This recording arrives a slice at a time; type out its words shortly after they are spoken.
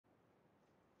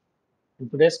In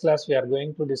today's class, we are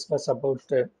going to discuss about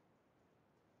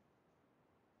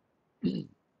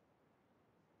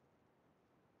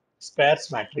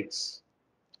sparse matrix.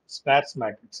 Sparse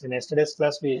matrix. In yesterday's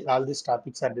class, we all these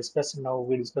topics are discussed. Now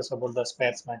we discuss about the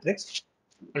sparse matrix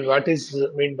and what is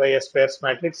meant by a sparse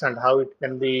matrix and how it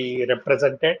can be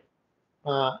represented.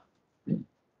 Uh,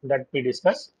 that we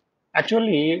discuss.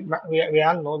 Actually, we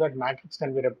all know that matrix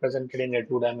can be represented in a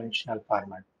two-dimensional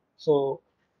format. So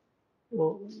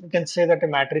we can say that a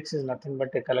matrix is nothing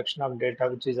but a collection of data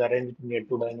which is arranged in a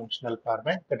two-dimensional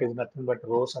format. That is nothing but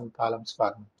rows and columns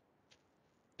format.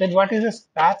 Then what is a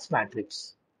sparse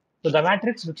matrix? So the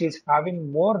matrix which is having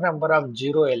more number of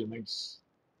zero elements,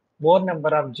 more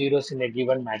number of zeros in a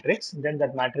given matrix, then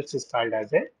that matrix is called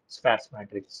as a sparse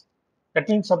matrix. That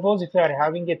means suppose if you are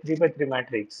having a 3 by 3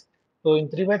 matrix, so in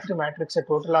 3 by 3 matrix a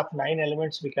total of 9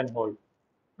 elements we can hold.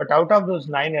 But out of those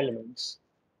 9 elements,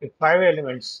 if 5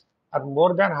 elements or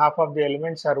more than half of the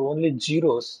elements are only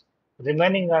zeros,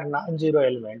 remaining are non-zero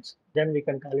elements, then we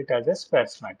can call it as a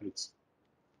sparse matrix.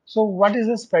 So what is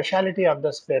the speciality of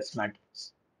the sparse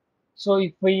matrix? So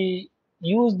if we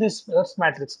use this sparse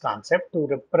matrix concept to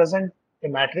represent a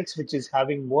matrix which is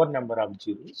having more number of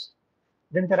zeros,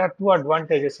 then there are two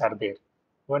advantages are there.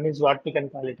 One is what we can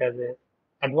call it as a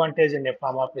advantage in a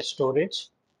form of a storage,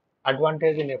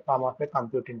 advantage in a form of a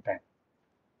computing time.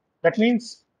 That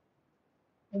means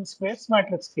in space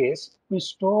matrix case, we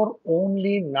store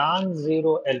only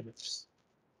non-zero elements.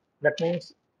 That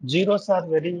means zeros are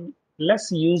very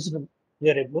less used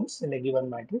variables in a given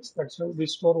matrix. That's why we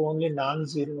store only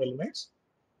non-zero elements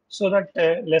so that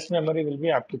less memory will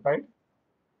be occupied.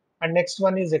 And next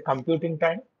one is a computing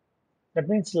time. That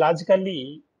means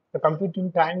logically the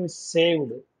computing time is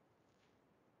saved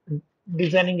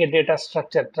designing a data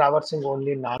structure traversing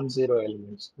only non-zero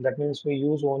elements. That means we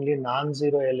use only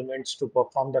non-zero elements to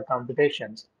perform the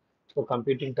computations. So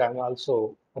computing time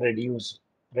also reduced.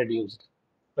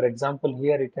 For example,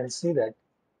 here you can see that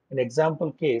in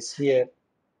example case here,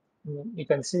 you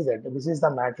can see that this is the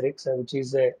matrix, which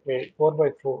is a 4 by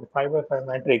 4, 5 by 5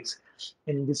 matrix.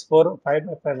 In this 5 by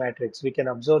 5 matrix, we can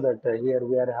observe that here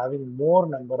we are having more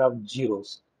number of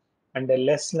zeros and a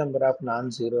less number of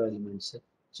non-zero elements.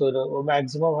 So the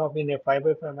maximum of in a 5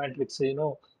 by 5 matrix,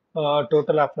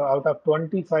 total of out of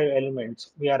 25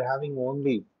 elements, we are having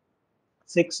only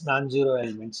six non-zero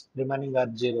elements, remaining are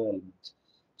zero elements.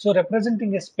 So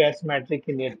representing a sparse matrix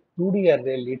in a 2D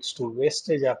array leads to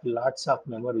wastage of lots of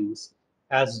memories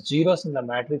as zeros in the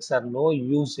matrix are no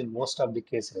use in most of the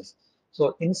cases.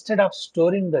 So instead of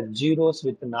storing the zeros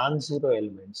with non-zero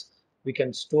elements, we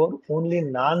can store only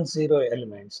non-zero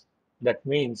elements. That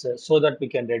means so that we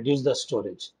can reduce the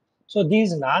storage. So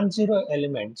these non-zero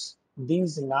elements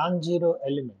these non-zero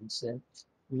elements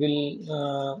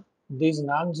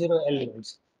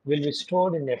will be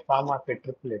stored in a form of a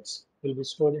triplets, will be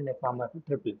stored in a form of a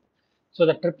triplet. So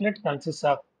the triplet consists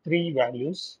of three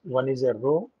values. One is a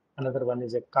row, another one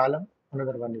is a column,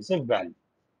 another one is a value,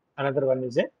 another one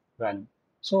is a value.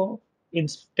 So in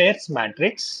sparse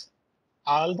matrix,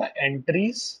 all the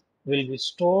entries will be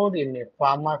stored in a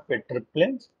form of a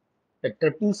triplet. The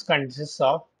triples consists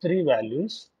of three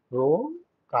values, row,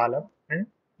 column, and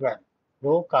value.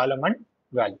 Row, column, and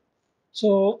value.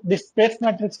 So this space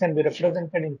matrix can be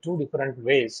represented in two different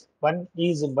ways. One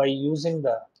is by using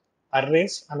the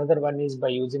arrays, another one is by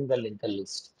using the linked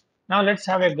list. Now let's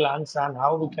have a glance on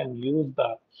how we can use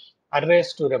the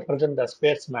arrays to represent the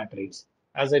space matrix.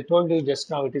 As I told you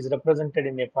just now, it is represented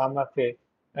in a form of a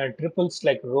triples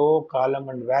like row, column,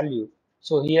 and value.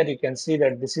 So here you can see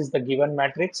that this is the given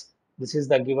matrix, this is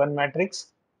the given matrix,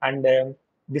 and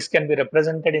this can be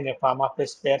represented in a form of a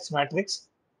sparse matrix.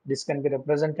 This can be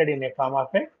represented in a form of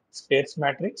a sparse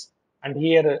matrix. And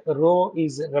here row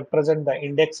is represent the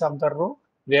index of the row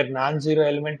where non-zero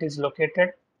element is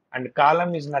located, and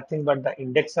column is nothing but the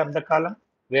index of the column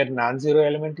where non-zero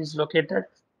element is located,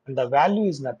 and the value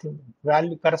is nothing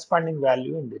value corresponding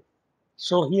value in it.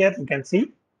 So here you can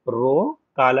see row,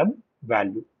 column,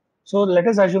 value. So let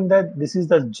us assume that this is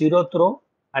the zeroth row,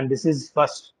 and this is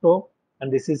first row,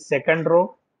 and this is second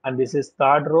row, and this is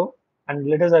third row. And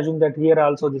let us assume that here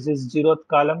also this is zeroth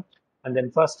column, and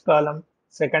then first column,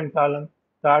 second column,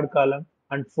 third column,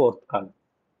 and fourth column.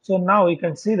 So now you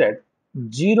can see that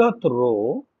zeroth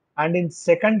row, and in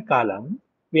second column,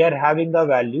 we are having the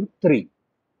value 3.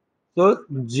 So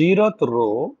zeroth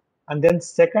row and then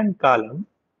second column,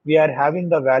 we are having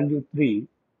the value 3.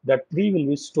 The 3 will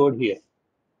be stored here.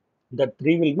 The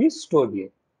 3 will be stored here.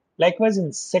 Likewise,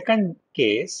 in second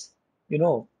case,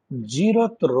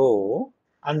 zeroth row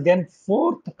and then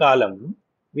fourth column,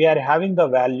 we are having the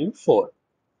value 4.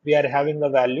 we are having the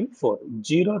value 4.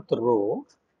 0th row,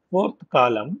 4th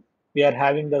column, we are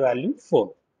having the value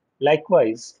 4.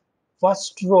 Likewise,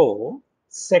 first row,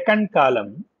 second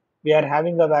column, we are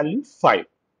having the value 5.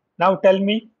 Now tell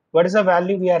me, what is the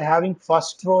value we are having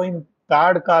first row in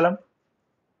third column?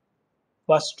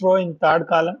 First row in third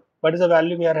column, what is the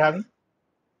value we are having?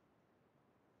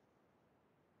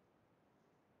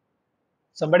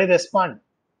 Somebody respond.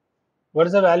 What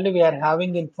is the value we are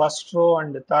having in first row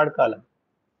and the third column?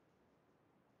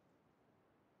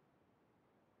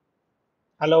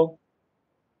 Hello?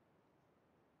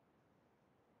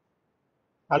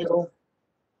 Hello?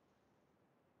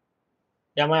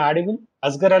 Am I audible?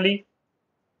 Asghar Ali?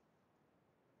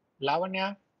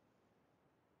 Lavanya?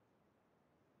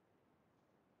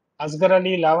 Asghar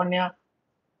Ali, Lavanya?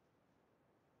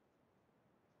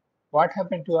 What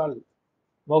happened to all?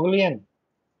 Mongolian?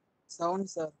 Sound,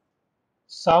 sir.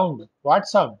 Sound? What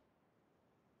sound?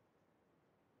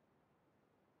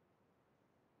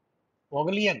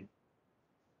 Mongolian?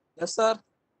 Yes, sir.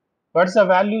 What's the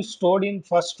value stored in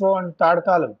first row and third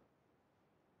column?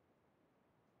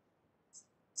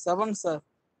 7, sir.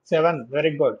 7.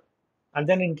 Very good. And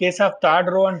then in case of third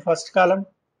row and first column,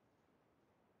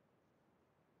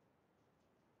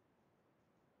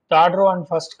 third row and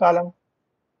first column,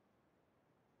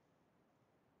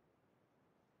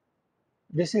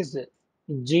 this is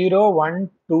 0, 1,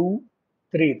 2,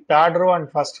 3. Third row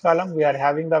and first column, we are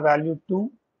having the value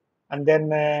 2. And then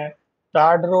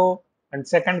third row and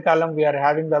second column, we are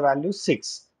having the value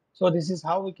 6. So this is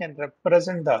how we can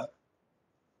represent the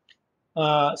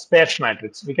spares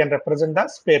matrix. We can represent the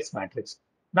spares matrix.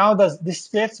 Now this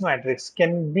spares matrix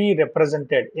can be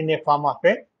represented in a form of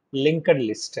a linked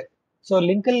list. So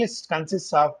linked list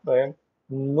consists of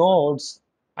nodes,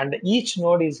 and each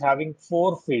node is having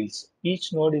 4 fields.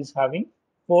 Each node is having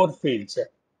 4 fields.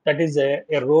 That is a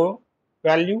row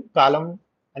value, column,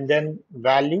 and then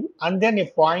value, and then a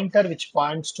pointer which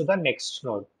points to the next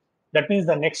node. That means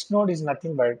the next node is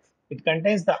nothing but it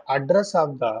contains the address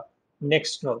of the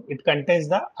next node. It contains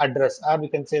the address, or we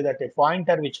can say that a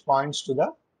pointer which points to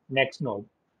the next node.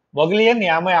 Moglian,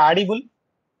 am I audible?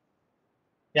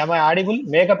 Am I audible?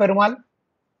 Mega Perumal,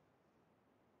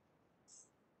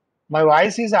 my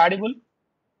voice is audible?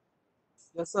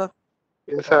 Yes, sir.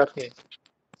 Yes, sir.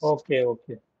 Okay,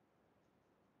 okay.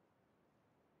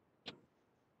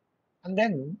 And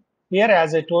then here,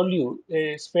 as I told you,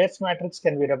 a space matrix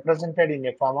can be represented in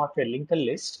a form of a linked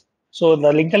list. So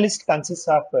the linked list consists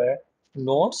of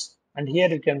nodes, and here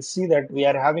you can see that we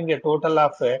are having a total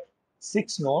of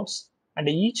 6 nodes, and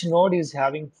each node is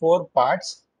having 4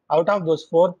 parts. Out of those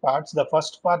 4 parts, the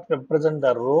first part represent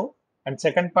the row, and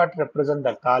second part represent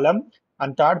the column,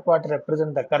 and third part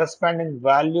represent the corresponding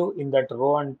value in that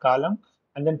row and column,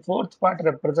 and then fourth part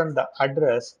represent the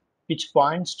address which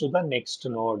points to the next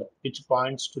node,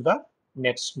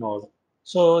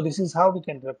 So this is how we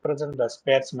can represent the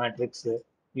spares matrix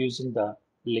using the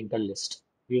linked list,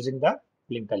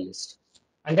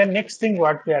 And then next thing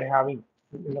what we are having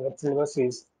in our syllabus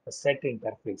is a set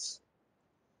interface.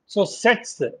 So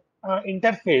sets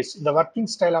interface, the working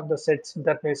style of the sets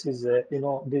interface is,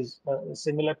 this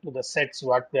similar to the sets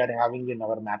what we are having in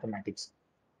our mathematics,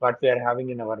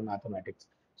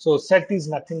 So set is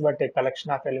nothing but a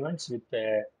collection of elements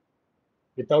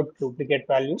without duplicate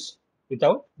values,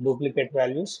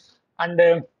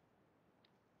 And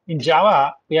in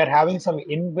Java, we are having some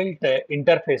inbuilt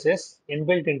interfaces,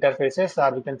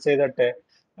 or we can say that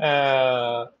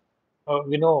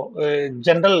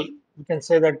general. We can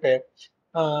say that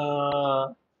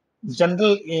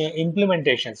general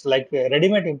implementations, like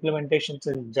ready-made implementations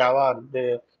in Java.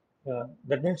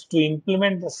 That means to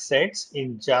implement the sets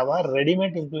in Java,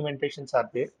 ready-made implementations are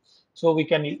there. So we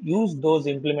can use those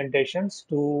implementations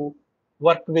to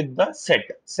work with the set.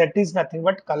 Set is nothing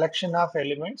but collection of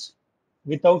elements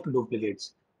without duplicates.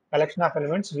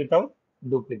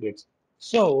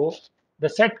 So the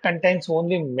set contains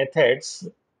only methods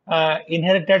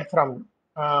inherited from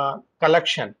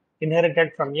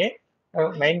inherited from a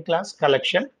main class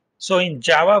collection. So in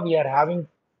Java, we are having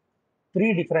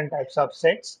 3 different types of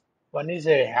sets. One is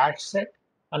a hash set,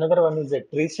 another one is a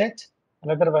tree set,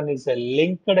 another one is a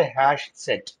linked hash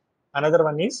set. Another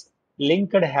one is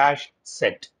linked hash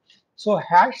set. So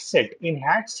in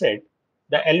hash set,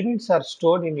 the elements are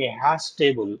stored in a hash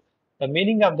table. The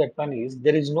meaning of that one is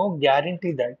there is no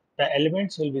guarantee that the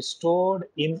elements will be stored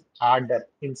in order,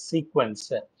 in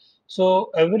sequence.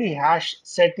 So every hash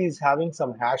set is having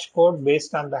some hash code.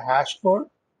 Based on the hash code,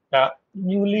 the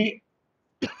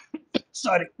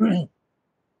sorry,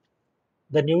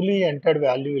 the newly entered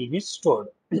value will be stored.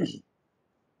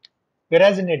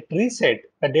 Whereas in a tree set,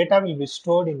 the data will be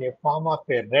stored in a form of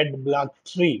a red block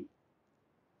tree.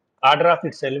 Order of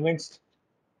its elements,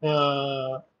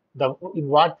 uh, the in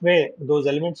what way those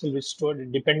elements will be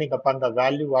stored depending upon the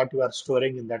value what you are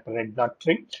storing in that red block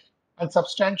tree. And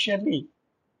substantially,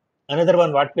 another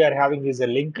one what we are having is a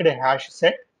linked hash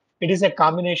set. It is a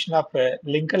combination of a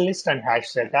linked list and hash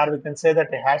set, or we can say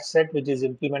that a hash set which is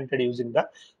implemented using the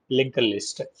linked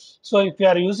list. So if you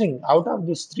are using out of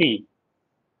these three,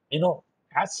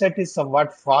 hash set is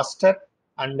somewhat faster,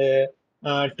 and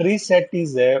tree set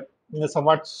is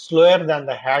somewhat slower than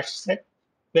the hash set,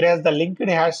 whereas the linked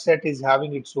hash set is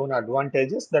having its own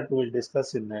advantages that we will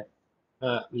discuss in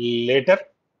later.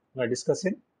 Discuss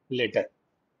in later.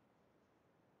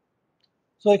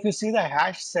 So if you see the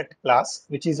hash set class,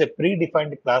 which is a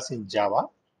predefined class in Java,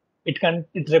 it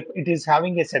is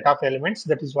having a set of elements.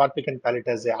 That is what we can call it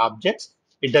as a objects.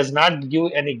 It does not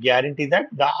give any guarantee that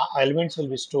the elements will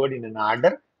be stored in an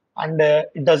order, and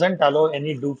it doesn't allow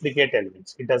any duplicate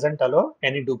elements. It doesn't allow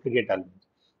any duplicate elements.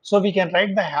 So we can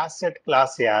write the hash set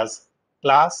class as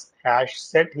class hash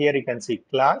set. Here you can see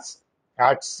class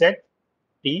hash set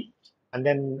T, and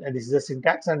then this is the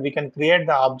syntax, and we can create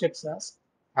the objects as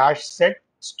hash set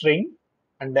string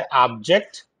and the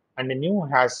object and a new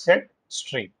hash set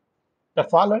string. The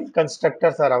following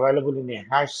constructors are available in a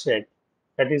hash set,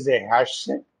 that is a hash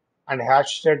set and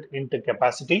hash set into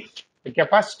capacity. The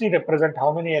capacity represents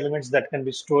how many elements that can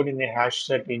be stored in a hash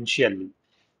set initially.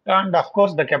 And of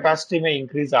course, the capacity may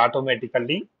increase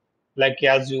automatically. Like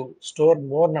as you store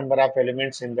more number of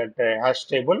elements in that hash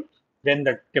table, then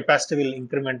the capacity will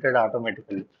incremented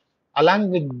automatically. Along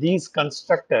with these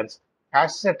constructors,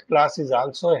 hash set class is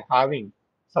also having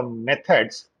some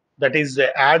methods. That is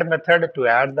the add method to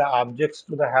add the objects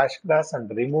to the hash class, and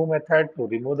remove method to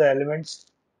remove the elements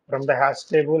from the hash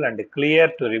table, and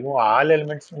clear to remove all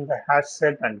elements from the hash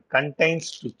set, and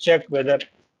contains to check whether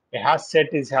a hash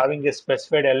set is having a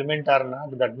specified element or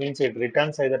not. That means it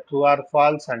returns either true or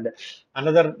false. And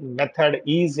another method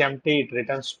is empty. It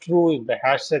returns true if the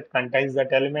hash set contains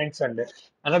that elements. And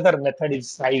another method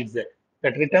is size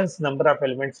that returns number of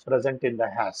elements present in the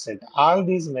hash set. All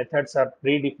these methods are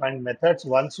predefined methods.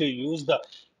 Once you use the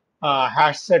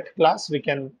hash set class, we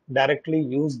can directly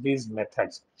use these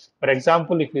methods. For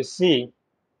example, if you see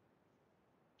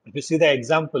the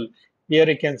example, here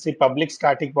you can see public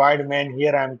static void main.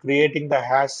 Here I am creating the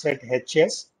hash set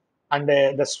HS, and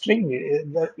the string,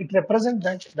 it represents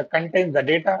that the content, the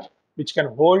data which can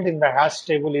hold in the hash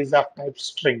table is of type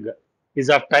string, is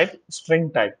of type string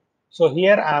type. So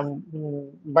here I am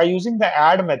by using the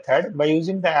add method,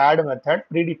 predefined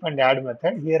add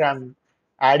method, here I am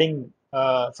adding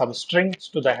some strings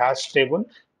to the hash table,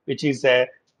 which is a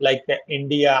like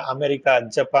India, America,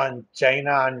 Japan,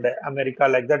 China, and America,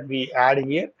 like that we add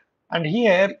here. And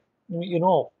here,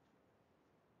 and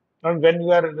when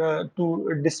you are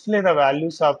to display the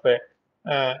values of a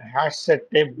hash set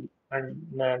table, and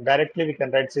directly we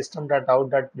can write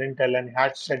system.out.println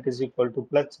hash set is equal to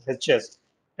plus HS,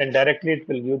 and directly it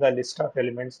will give the list of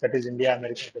elements, that is India,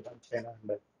 America, Japan, China,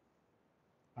 and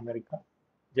America.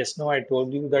 Just now I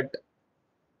told you that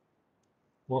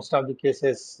most of the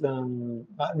cases,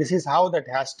 this is how that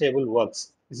hash table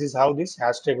works. This is how this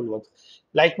hash table works.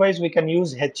 Likewise, we can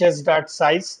use hs dot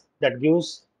size that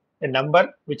gives a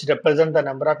number which represent the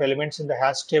number of elements in the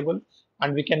hash table,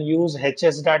 and we can use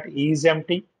hs dot is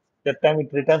empty. That time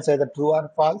it returns either true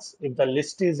or false. If the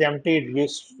list is empty, it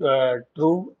gives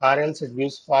true, or else it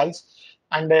gives false.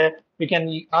 And we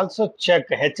can also check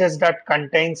hs dot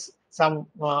contains some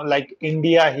like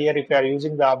India. Here, if you are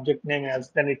using the object name as,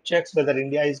 then it checks whether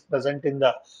India is present in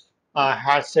the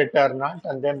hash set or not.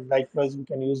 And then likewise, we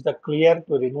can use the clear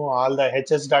to remove all the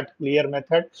hs dot clear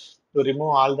method to remove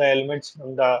all the elements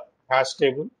from the hash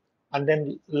table. And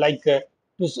then like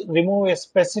remove a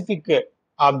specific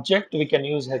object, we can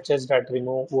use hs dot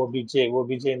remove obj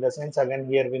in the sense, again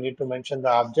here we need to mention the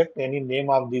object, any name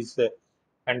of these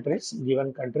countries,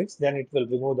 given countries, then it will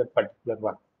remove that particular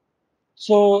one.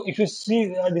 So if you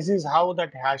see, this is how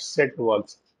that hash set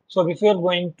works. So if you're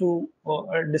going to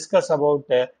discuss about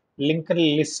linked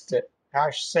list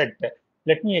hash set,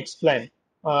 let me explain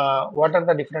what are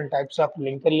the different types of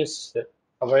linked lists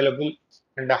available,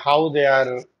 and how they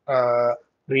are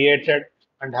created,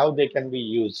 and how they can be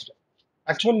used.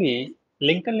 Actually,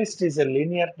 linked list is a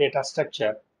linear data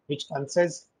structure which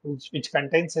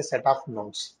contains a set of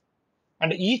nodes,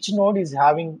 and each node is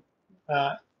having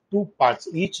two parts.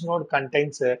 Each node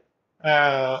contains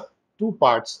two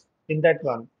parts. In that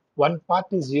one part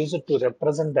is used to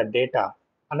represent the data,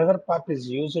 another part is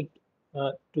used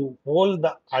to hold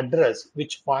the address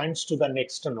which points to the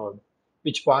next node,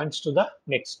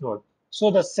 So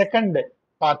the second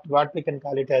part, what we can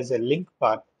call it as a link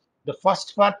part, the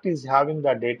first part is having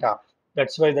the data.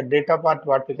 That's why the data part,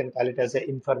 what we can call it as a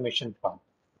information part.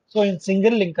 So in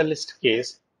single linked list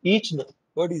case, each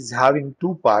node is having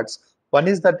two parts. One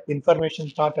is that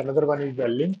information part, another one is the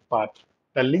link part.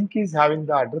 The link is having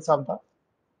the address of the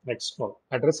next node,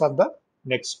 address of the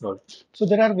next node. So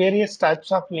there are various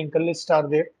types of linked list are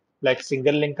there, like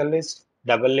single linked list,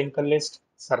 double linked list,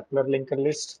 circular linked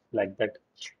list, like that.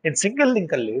 In single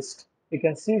linked list, we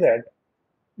can see that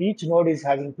each node is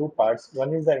having two parts.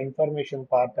 One is the information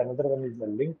part, another one is the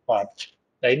link part.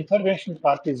 The information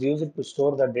part is used to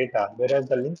store the data, whereas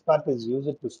the link part is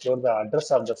used to store the address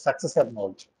of the successor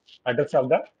node. Address of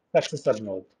the successor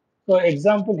node. So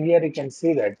example here you can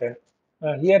see that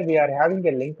here we are having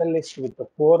a linked list with the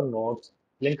four nodes.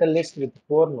 Linked list with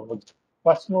four nodes.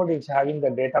 First node is having the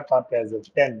data part as a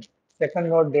 10. Second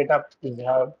node data is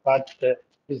part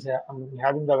is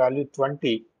having the value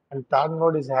 20, and third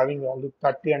node is having value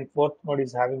 30, and fourth node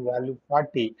is having value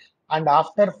 40. And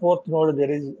after fourth node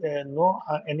there is no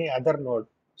any other node.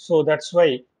 So that's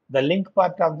why the link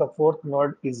part of the fourth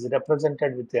node is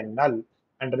represented with a null,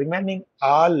 and remaining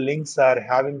all links are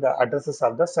having the addresses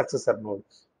of the successor node.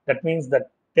 That means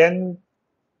that 10,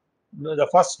 the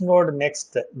first node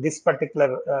next, this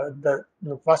particular the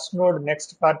first node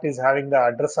next part is having the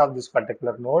address of this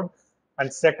particular node,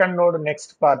 and second node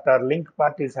next part or link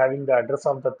part is having the address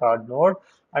of the third node,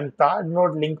 and third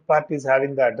node link part is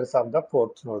having the address of the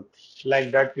fourth node.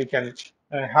 Like that we can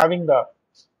having the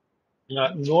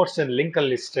nodes and linked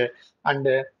list,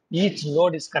 and each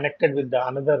node is connected with the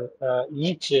another,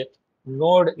 each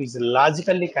node is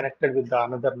logically connected with the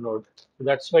another node. So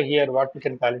that's why here what we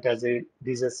can call it as a, it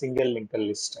is a single linked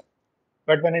list.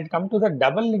 But when it comes to the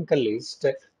double linked list,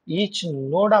 each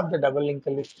node of the double linked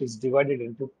list is divided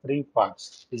into three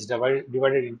parts, is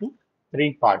divided into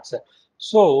three parts.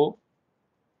 So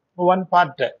one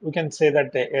part, we can say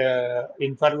that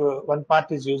one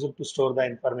part is used to store the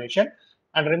information,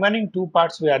 and remaining two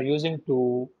parts we are using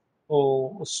to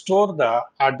store the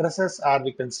addresses, or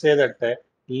we can say that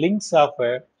links of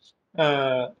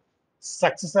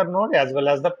successor node as well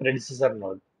as the predecessor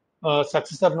node,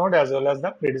 successor node as well as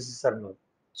the predecessor node.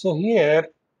 So here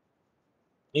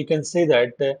you can see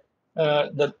that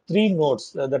the three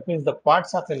nodes, that means the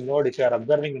parts of a node, if you are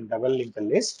observing in double linked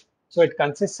list, so it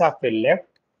consists of a left,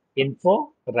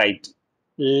 info, right.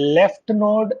 Left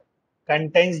node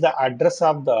contains the address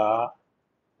of the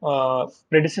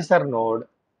predecessor node,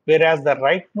 whereas the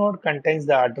right node contains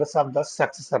the address of the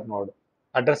successor node.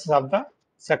 Address of the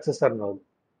successor node.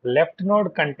 Left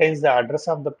node contains the address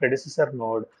of the predecessor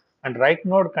node, and right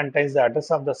node contains the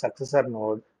address of the successor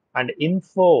node. And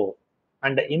info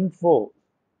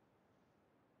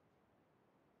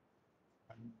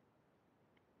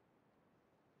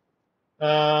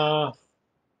uh,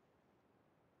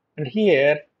 and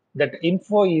here that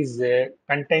info is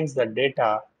contains the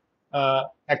data,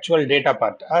 actual data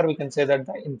part, or we can say that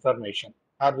the information,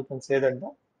 or we can say that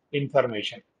the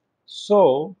information.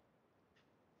 So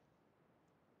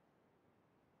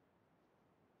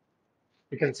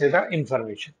we can say the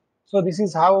information. So this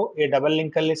is how a double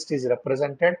linked list is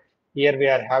represented. Here we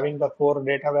are having the four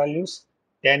data values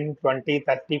 10, 20,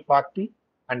 30, 40,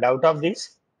 and out of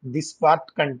this part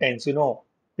contains,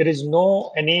 there is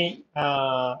no any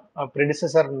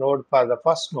predecessor node for the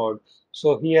first node.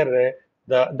 So here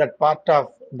the that part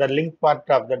of the link part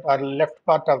of that or left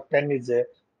part of 10 is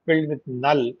filled with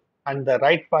null, and the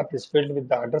right part is filled with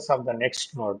the address of the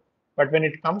next node. But when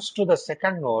it comes to the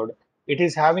second node, it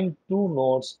is having two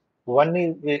nodes. One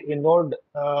is a node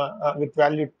with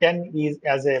value 10 is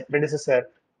as a predecessor,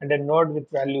 and a node with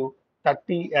value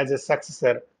 30 as a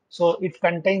successor. So it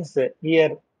contains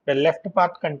here the left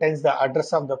part contains the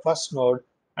address of the first node,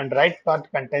 and right part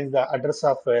contains the address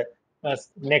of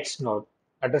next node,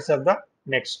 address of the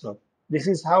next node. This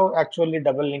is how actually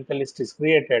double linked list is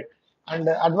created. And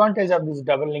the advantage of this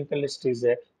double linked list is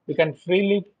we can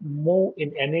freely move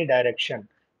in any direction.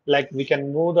 Like we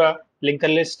can move the linked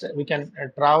list, we can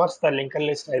traverse the linked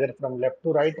list either from left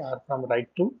to right or from right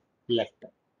to left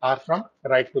or from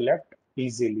right to left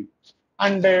easily.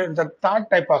 And the third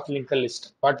type of linked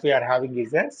list, what we are having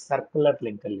is a circular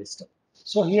linked list.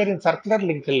 So here in circular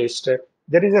linked list,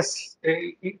 there is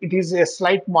it is a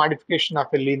slight modification of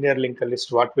a linear linked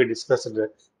list, what we discussed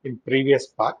in previous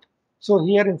part. So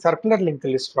here in circular linked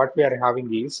list, what we are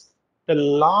having is the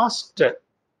last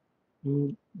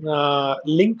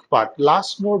link part,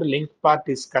 last node link part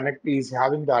is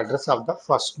having the address of the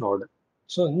first node.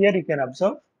 So here you can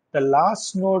observe the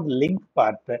last node link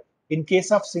part. In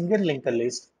case of single linked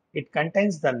list, it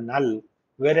contains the null,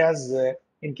 whereas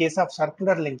In case of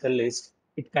circular linked list,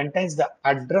 it contains the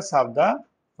address of the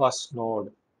first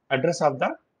node. Address of the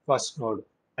first node.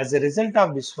 As a result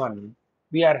of this one,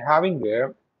 we are having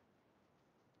a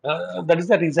that is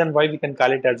the reason why we can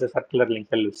call it as a circular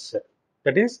linked list.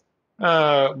 That is,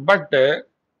 but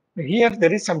here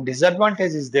there is some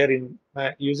disadvantages there in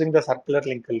using the circular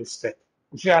linked list.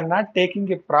 If you are not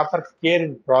taking a proper care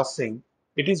in processing,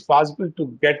 it is possible to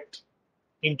get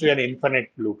into an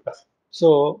infinite loop. So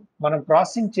మనం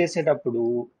processing చేసేటప్పుడు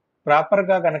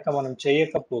ప్రాపర్గా గనక మనం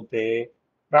చేయకపోతే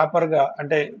ప్రాపర్గా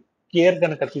అంటే care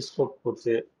గనక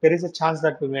తీసుకోకపోతే there is a chance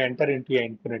that we May enter into a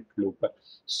infinite loop.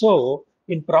 So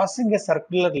in processing a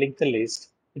circular link list,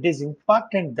 it is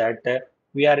important that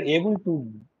we are able to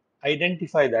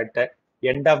identify that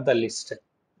end of the list.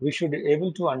 We should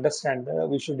able to understand,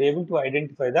 we should able to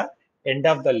identify the end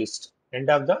of the list, end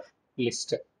of the list.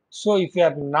 So if you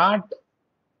are not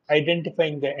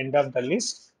identifying the end of the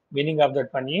list, meaning of that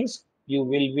one is you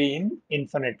will be in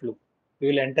infinite loop. You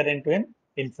will enter into an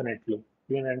infinite loop.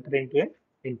 You will enter into an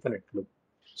infinite loop.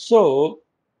 So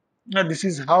now this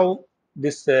is how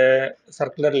this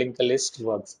circular linked list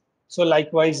works. So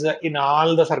likewise, in all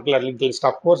the circular linked list,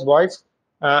 of course, boys,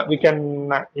 we can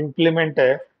implement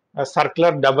a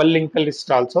circular double linked list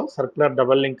also, circular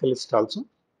double linked list also.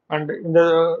 And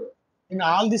in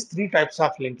all these three types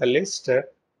of linked list,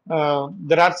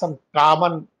 there are some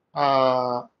common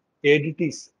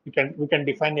ADTs. We can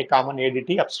define a common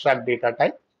ADT, abstract data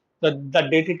type.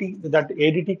 That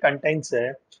ADT contains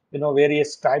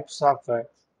various types of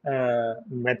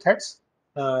methods.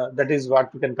 That is what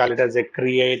we can call it as a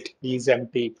create, is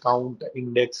empty, count,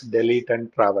 index, delete, and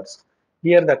traverse.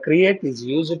 Here, the create is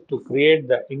used to create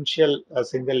the initial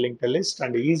single linked list,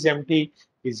 and is empty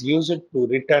is used to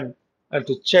return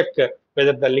to check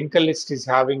whether the linked list is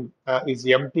having is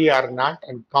empty or not,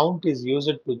 and count is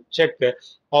used to check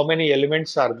how many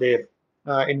elements are there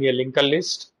in a linked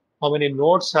list, how many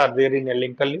nodes are there in a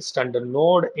linked list, and the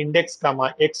node index comma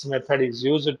x method is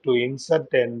used to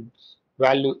insert an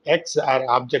value x or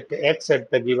object x at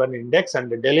the given index, and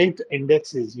the delete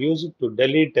index is used to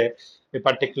delete a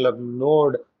particular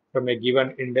node from a given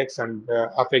index and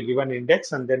of a given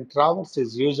index, and then traverse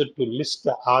is used to list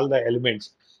all the elements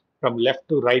from left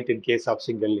to right in case of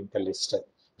single linked list.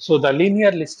 So the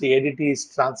linear list ADT is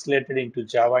translated into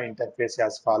Java interface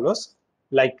as follows,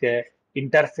 like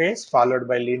interface followed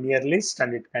by linear list,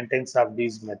 and it contains of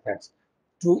these methods.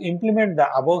 To implement the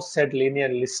above said linear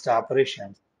list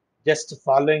operations, just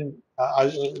following,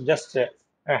 just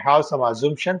have some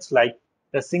assumptions like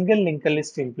the single linked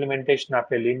list implementation of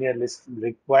a linear list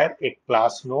require a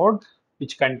class node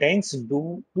which contains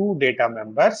two data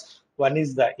members. One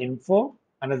is the info,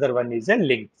 another one is a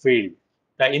link field.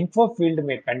 The info field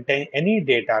may contain any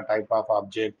data type of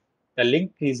object. The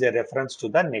link is a reference to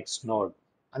the next node.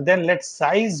 And then let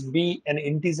size be an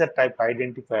integer type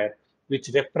identifier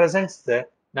which represents the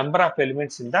number of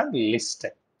elements in the list.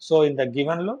 So in the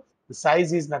given loop, the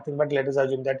size is nothing but, let us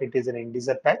assume that it is an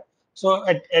integer type. So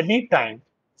at any time,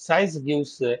 size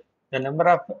gives the number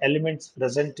of elements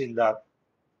present in the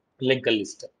linked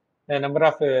list. The number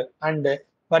of and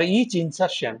for each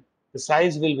insertion, the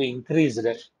size will be increased.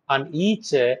 On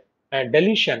each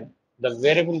deletion, the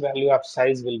variable value of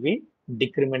size will be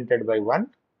decremented by one.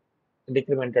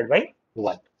 Decremented by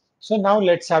one. So now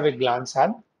let's have a glance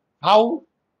on how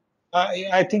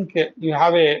I think you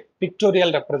have a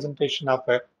pictorial representation of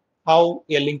how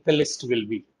a linked list will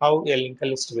be. How a linked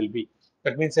list will be.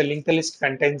 That means a linked list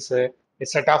contains a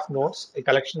set of nodes, a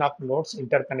collection of nodes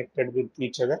interconnected with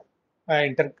each other,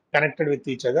 and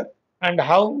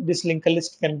how this linked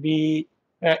list can be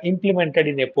implemented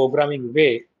in a programming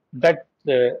way that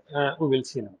we will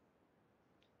see now.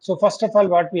 So first of all,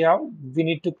 what we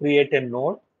need to create a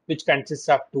node which consists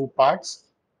of two parts.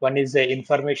 One is the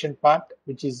information part,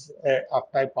 which is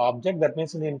of type object. That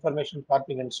means in the information part,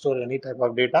 we can store any type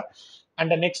of data.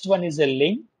 And the next one is a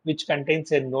link, which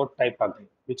contains a node type again,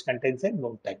 which contains a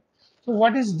node type. So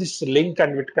what is this link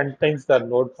and it contains the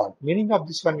node part? Meaning of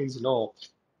this one is no.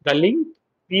 The link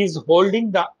is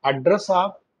holding the address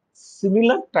of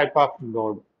similar type of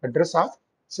node. Address of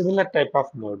similar type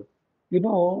of node. You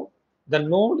know, the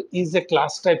node is a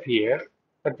class type here.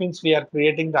 That means we are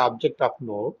creating the object of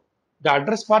node. The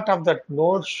address part of that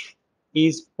node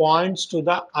is points to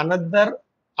the another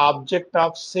object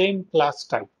of same class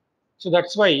type. So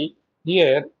that's why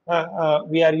here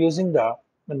we are using the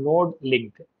node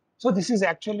link. So this is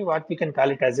actually what we can call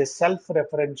it as a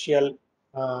self-referential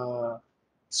uh,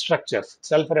 structure.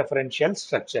 Self-referential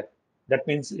structure. That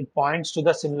means it points to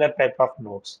the similar type of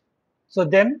nodes. So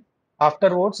then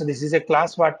afterwards, this is a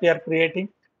class what we are creating,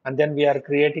 and then we are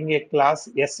creating a class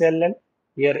SLL.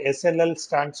 Here SLL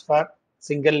stands for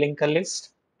single linked list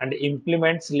and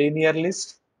implements linear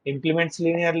list. Implements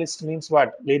linear list means what?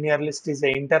 Linear list is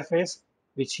a interface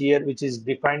which is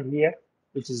defined here,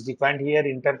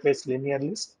 interface linear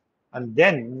list. And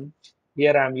then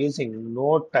here I'm using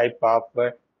node type of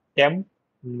temp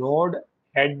node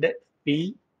head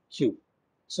PQ.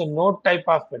 So node type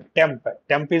of temp.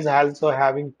 Temp is also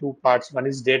having two parts. One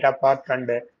is data part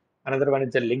and another one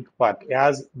is the link part.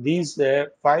 As these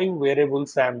five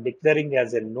variables I am declaring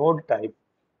as a node type,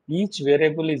 each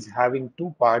variable is having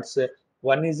two parts.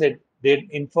 One is a data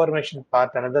information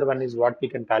part, another one is what we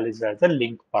can call is as a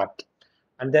link part.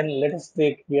 And then let us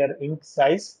take here int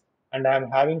size, and I am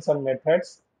having some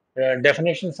methods,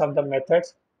 definitions of the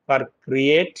methods for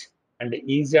create and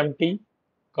is empty,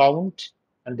 count,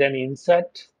 and then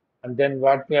insert, and then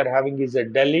what we are having is a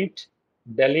delete,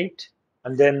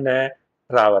 and then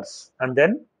traverse,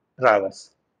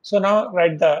 So now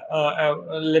write the,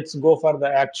 let's go for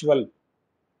the actual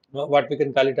what we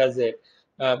can call it as a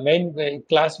main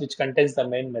class which contains the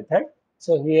main method.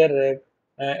 So here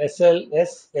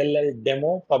SLL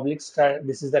demo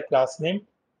this is the class name,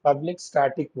 public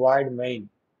static void main,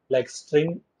 like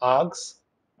string args,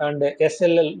 and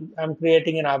SLL, I'm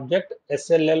creating an object,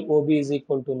 SLL OB is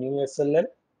equal to new SLL.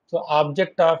 So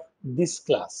object of this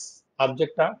class,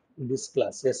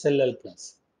 SLL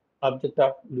class, object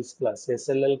of this class,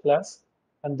 SLL class,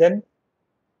 and then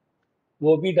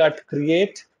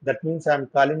ob.create, that means I'm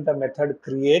calling the method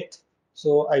create.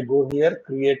 So I go here,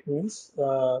 create means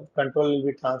control will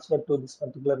be transferred to this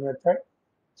particular method.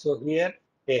 So here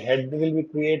a head will be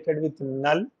created with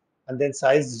null and then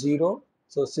size 0.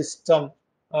 So system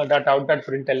dot out dot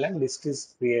println list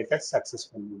is created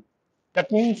successfully.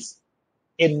 That means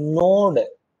a node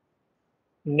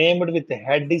named with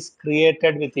head is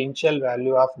created with initial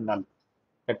value of null.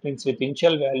 That means with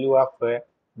initial value of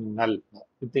null.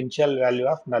 With initial value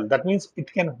of null. That means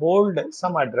it can hold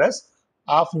some address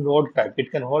of node type.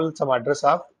 It can hold some address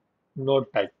of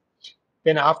node type.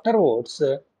 Then afterwards,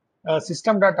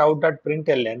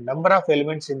 system.out.println number of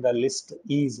elements in the list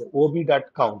is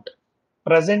ob.count.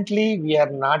 Presently, we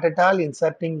are not at all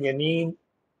inserting any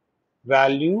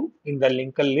value in the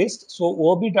linked list. So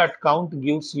ob.count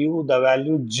gives you the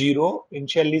value 0.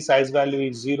 Initially size value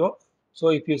is 0. So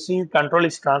if you see control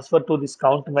is transferred to this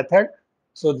count method.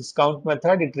 So this count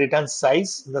method, it returns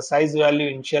size. The size value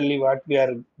initially what we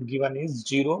are given is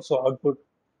 0. So output,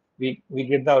 we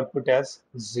get the output as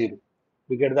 0.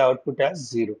 We get the output as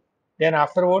 0. Then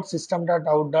afterwards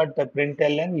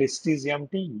system.out.println list is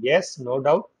empty. Yes, no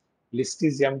doubt. List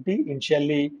is empty.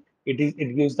 Initially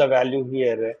it gives the value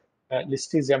here.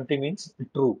 List is empty means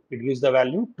true. It gives the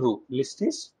value true. List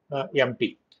is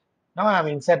empty. Now I am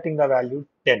inserting the value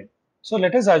 10. So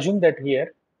let us assume that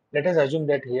here. Let us assume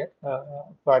that here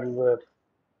for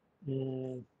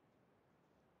mm,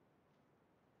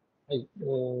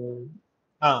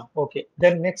 okay.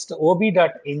 Then next ob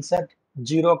dot insert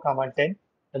 0 comma 10.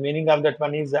 The meaning of that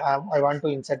one is I want to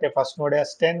insert a first node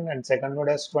as 10 and second node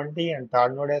as 20 and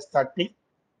third node as 30.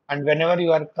 And whenever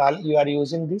you are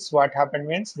using this, what happened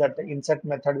means that the insert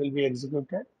method will be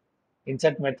executed.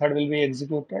 Insert method will be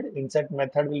executed. Insert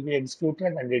method will be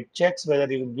executed, and it checks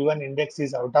whether your given index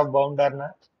is out of bound or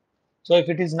not. So if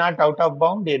it is not out of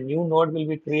bound, a new node will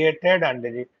be created, and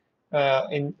in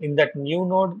that new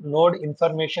node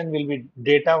information will be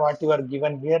data what you are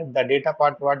given here. The data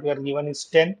part what you are given is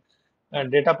 10,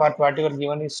 and data part what you are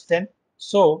given is 10.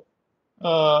 So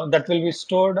that will be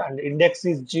stored, and index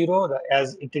is 0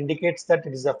 as it indicates that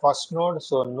it is the first node.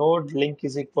 So node link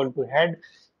is equal to head.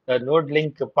 The node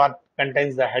link part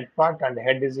contains the head part, and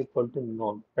head is equal to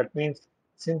node. That means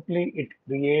simply it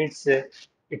creates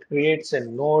a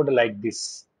node like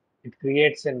this. It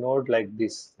creates a node like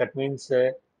this. That means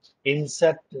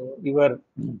insert your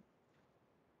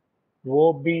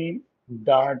ob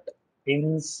dot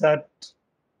insert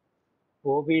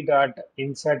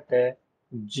ob.insert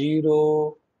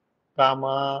 0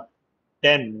 comma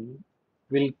 10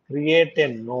 will create a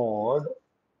node,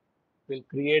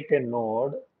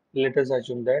 let us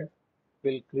assume that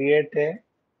will create a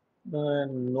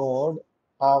node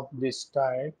of this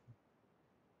type,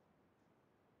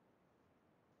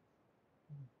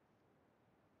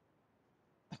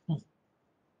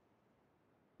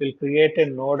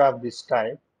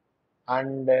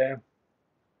 and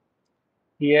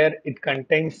here it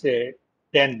contains a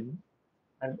 10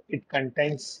 and it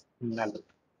contains null.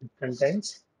 It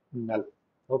contains null.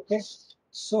 Okay.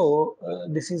 So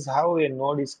this is how a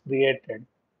node is created.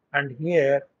 And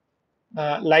here,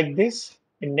 like this,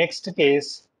 in next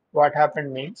case, what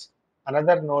happened means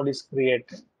another node is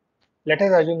created. Let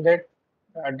us assume that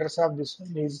The address of this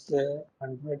one is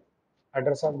 100.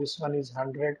 Address of this one is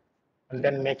 100. And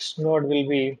then next node will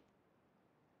be,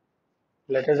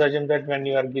 let us assume that when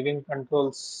you are giving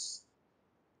controls,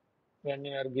 when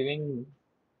you are giving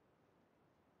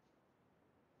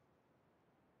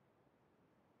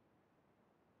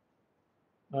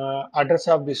address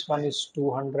of this one is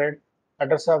 200,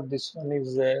 address of this one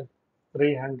is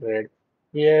 300.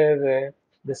 Here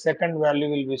the second value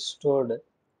will be stored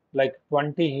like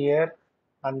 20 here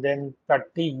and then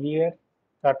 30 here,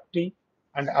 30,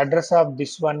 and address of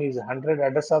this one is 100,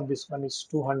 address of this one is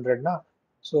 200 now.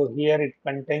 So here it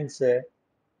contains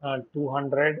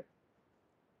 200,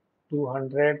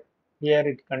 200, here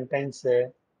it contains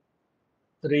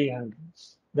 300.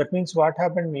 That means what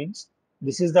happened means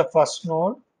this is the first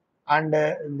node, and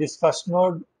this first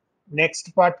node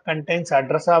next part contains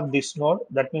address of this node,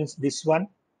 that means this one,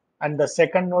 and the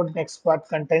second node next part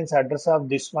contains address of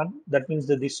this one, that means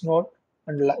this node,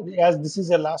 and as this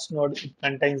is a last node, it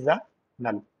contains the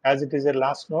null. As it is a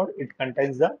last node, it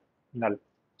contains the null.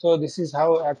 So this is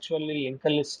how actually linked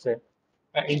list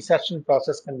insertion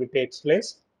process can be takes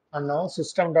place. And now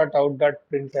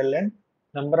system.out.println,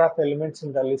 number of elements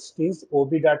in the list is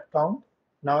ob.count.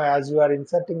 Now as you are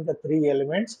inserting the three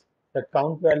elements, the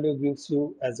count value gives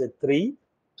you as a 3,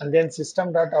 and then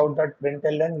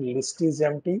system.out.println list is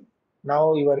empty.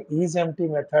 Now your isEmpty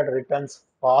method returns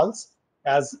false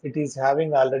as it is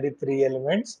having already three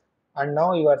elements, and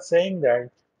now you are saying that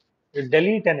you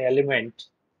delete an element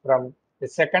from the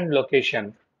second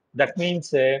location. That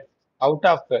means out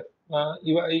of that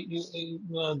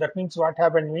means what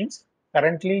happened means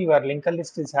currently your linked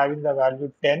list is having the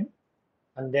value 10,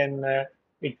 and then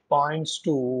it points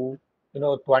to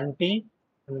 20,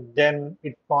 and then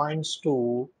it points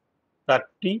to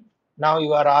 30. Now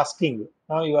you are asking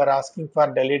for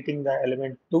deleting the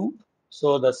element 2.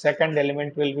 So the second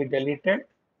element will be deleted.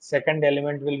 Second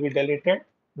element will be deleted.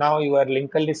 Now your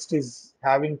linked list is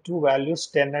having two values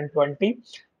 10 and 20.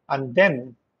 And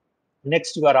then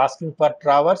next, you are asking for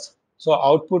traverse. So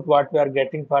output what we are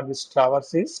getting for this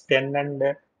traverse is 10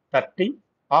 and 30.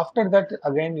 After that,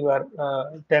 again you are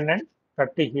 10 and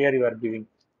 30 here you are giving.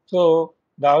 So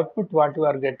the output what you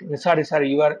are getting, sorry,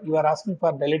 you are asking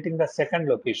for deleting the second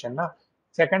location. Now,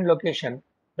 second location,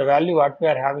 the value what we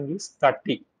are having is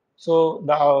 30. So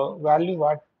the value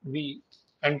what we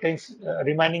contains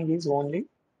remaining is only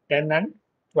 10 and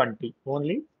 20.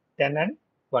 Only 10 and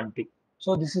 20.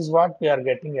 So this is what we are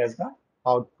getting as the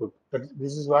output. But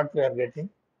this is what we are getting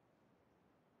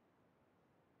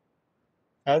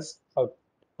as output.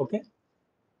 Okay.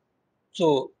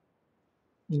 So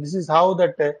this is how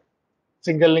that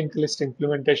single linked list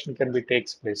implementation can be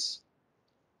takes place.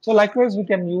 So likewise, we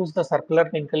can use the circular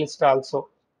linked list also.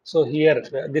 So here,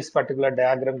 this particular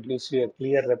diagram gives you a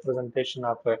clear representation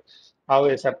of how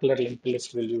a circular linked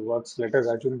list will works. Let us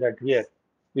assume that here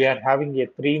we are having a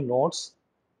three nodes.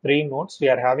 We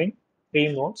are having three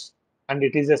nodes, and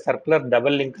it is a circular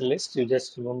double linked list. You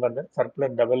just remember that circular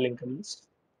double linked list.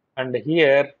 And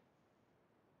here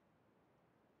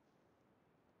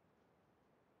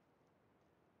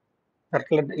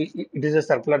circular it is a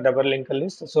circular double linked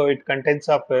list, so it contains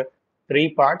of three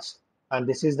parts, and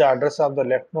this is the address of the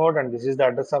left node, and this is the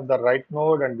address of the right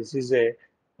node, and this is a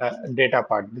data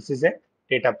part. This is a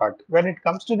data part. When it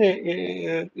comes to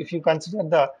the if you consider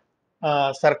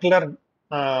the circular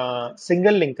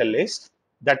single linked list,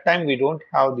 that time we don't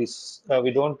have this,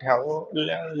 we don't have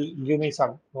give me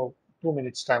some 2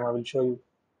 minutes time, I will show you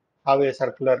how a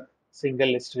circular single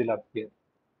list will appear.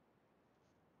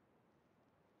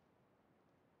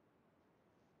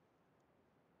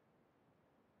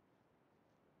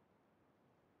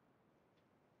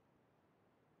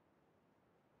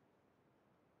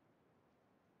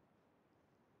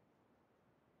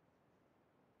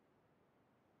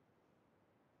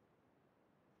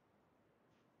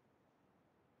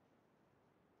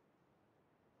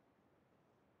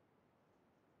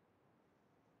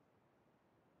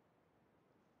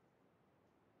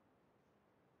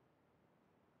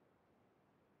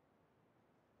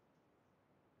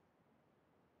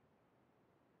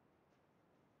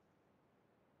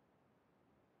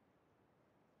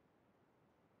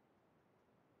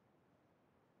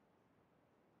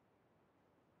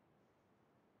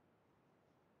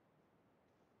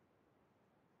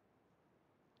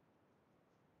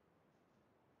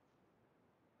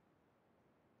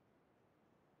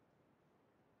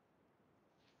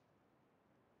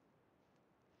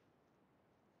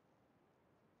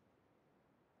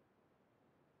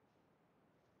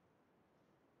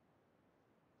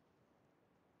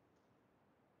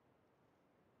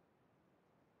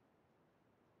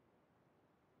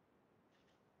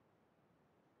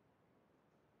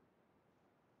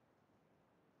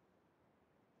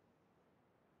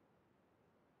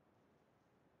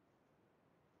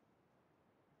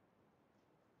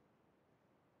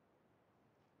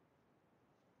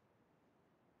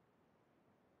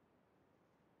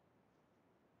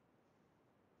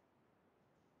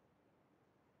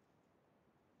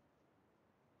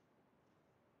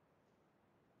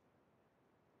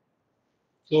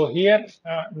 So here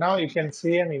now you can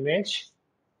see an image.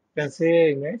 You can see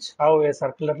an image how a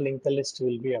circular linked list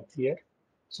will be appear.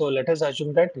 So let us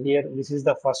assume that here this is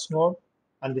the first node,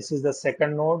 and this is the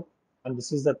second node, and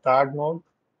this is the third node,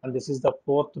 and this is the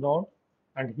fourth node.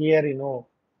 And here the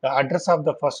address of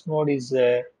the first node is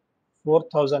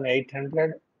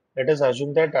 4800. Let us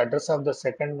assume that address of the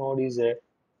second node is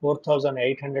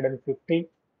 4850.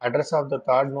 Address of the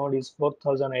third node is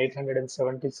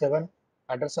 4877.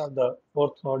 Address of the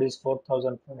fourth node is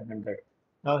 4500.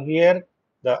 Now here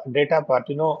the data part,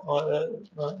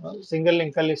 single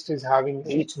linked list is having,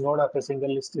 each node of a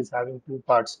single list is having two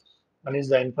parts. One is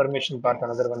the information part,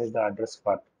 another one is the address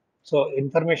part. So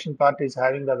information part is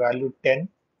having the value 10,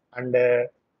 and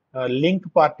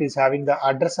link part is having the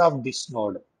address of this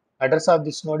node. Address of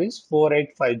this node is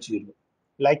 4850.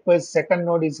 Likewise, second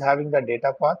node is having the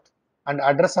data path and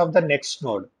address of the next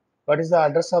node. What is the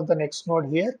address of the next node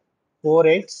here?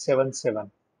 4877.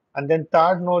 And then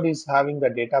third node is having the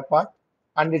data path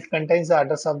and it contains the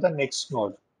address of the next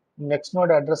node. Next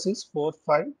node address is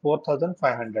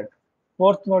 4500.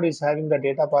 Fourth node is having the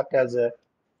data path as a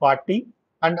 40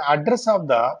 and address of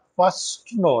the first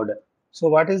node. So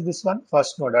what is this one?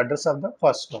 First node, address of the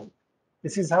first node.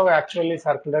 This is how actually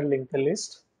circular linked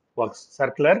list works.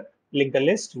 Circular linked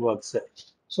list works.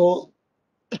 So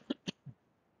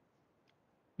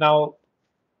now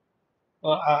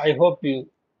I hope you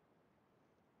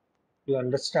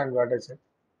understand what I said.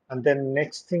 And then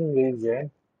next thing is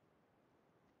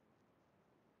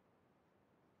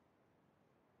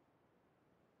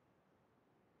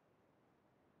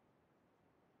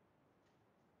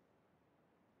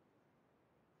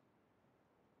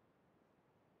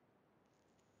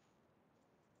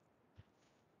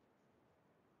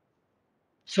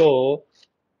so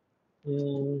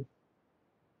mm,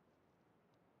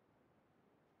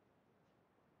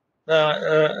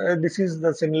 this is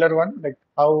the similar one, like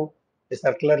how a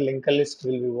circular linked list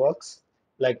will be works.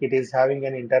 Like it is having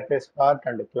an interface part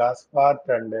and a class part,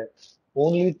 and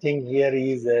only thing here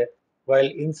is while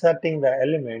inserting the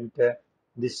element,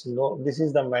 this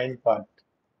is the main part.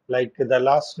 Like the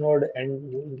last node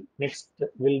and next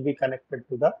will be connected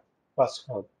to the first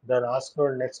node. The last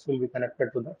node next will be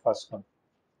connected to the first node.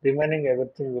 Remaining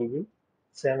everything will be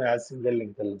same as in the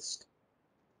linked list.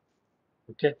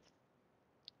 Okay.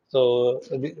 So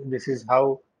this is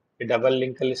how a double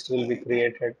linked list will be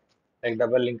created. Like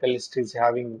double linked list is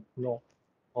having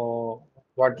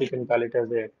what we can call it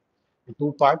as a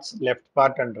two parts, left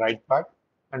part and right part,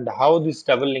 and how this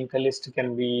double linked list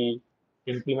can be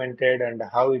implemented and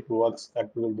how it works,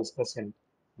 that we will discuss in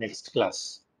next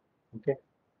class. Okay,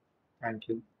 thank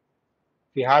you.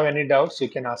 If you have any doubts, you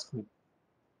can ask me.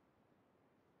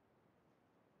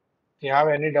 If you have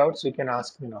any doubts, you can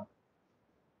ask me now.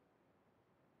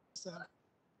 Sir.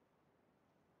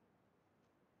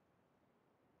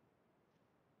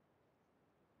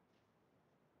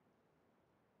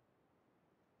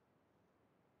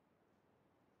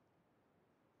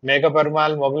 Mega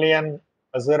Parmal, Moglian,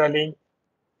 Azhar Ali. If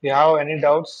you have any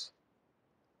doubts,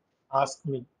 ask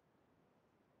me.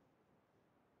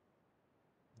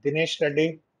 Dinesh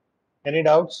Reddy, any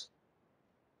doubts?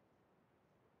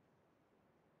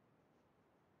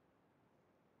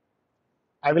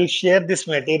 I will share this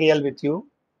material with you.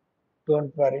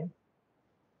 Don't worry.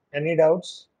 Any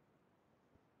doubts?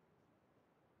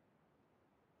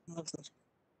 No, sir.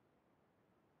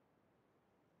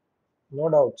 No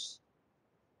doubts.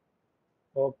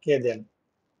 Okay then.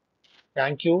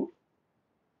 Thank you.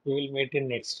 We will meet in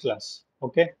next class.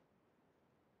 Okay.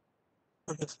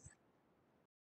 Okay, sir.